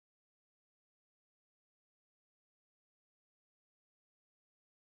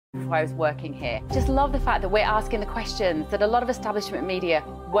before I was working here. Just love the fact that we're asking the questions that a lot of establishment media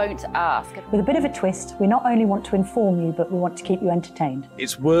won't ask. With a bit of a twist, we not only want to inform you, but we want to keep you entertained.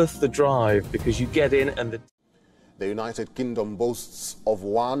 It's worth the drive because you get in and the United Kingdom boasts of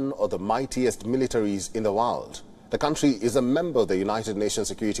one of the mightiest militaries in the world. The country is a member of the United Nations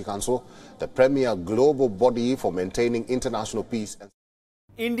Security Council, the premier global body for maintaining international peace.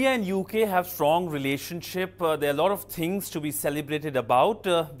 India and UK have strong relationship. There are a lot of things to be celebrated about.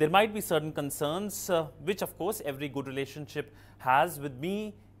 There might be certain concerns, which of course every good relationship has. With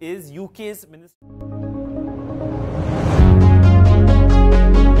me is UK's Minister.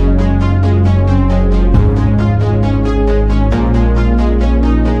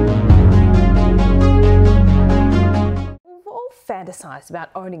 We've all fantasised about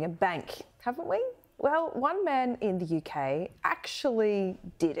owning a bank, haven't we? Well, one man in the UK actually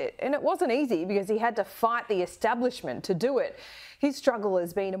did it, and it wasn't easy because he had to fight the establishment to do it. His struggle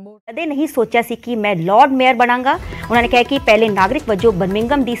has been a more... कदे नहीं सोचा सी कि मैं Lord mayor बनांगा। उन्होंने कहा कि पहले नागरिक वजों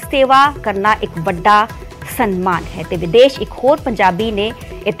बर्मिंघम दी सेवा करना एक बड़ा सम्मान है ते विदेश एक होर पंजाबी ने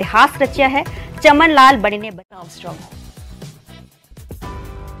इतिहास रचिया है। चमन लाल बड़े ने Armstrong.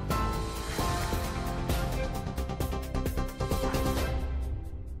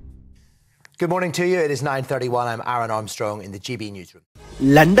 Good morning to you. It is 9:31. I'm Aaron Armstrong in the GB newsroom.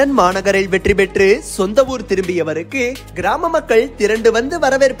 London மாநகரில் வெற்றி பெற்று சொந்த ஊர் திரும்பியவருக்கு கிராம மக்கள் திரண்டு வந்து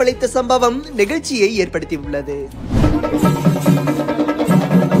வரவேற்பளித்த சம்பவம் நிகழ்ச்சியை ஏற்படுத்தியுள்ளது.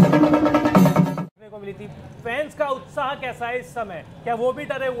 फैंस का उत्साह कैसा है इस समय? क्या वो भी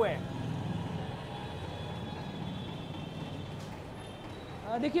डरे हुए हैं?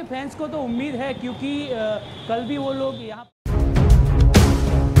 देखिए, फैंस को तो उम्मीद है क्योंकि कल भी वो लोग यहाँ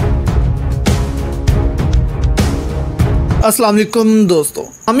अस्सलाम वालेकुम दोस्तों,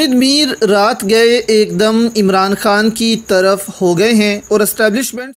 हामिद मीर रात गए एकदम इमरान खान की तरफ हो गए हैं और एस्टेब्लिशमेंट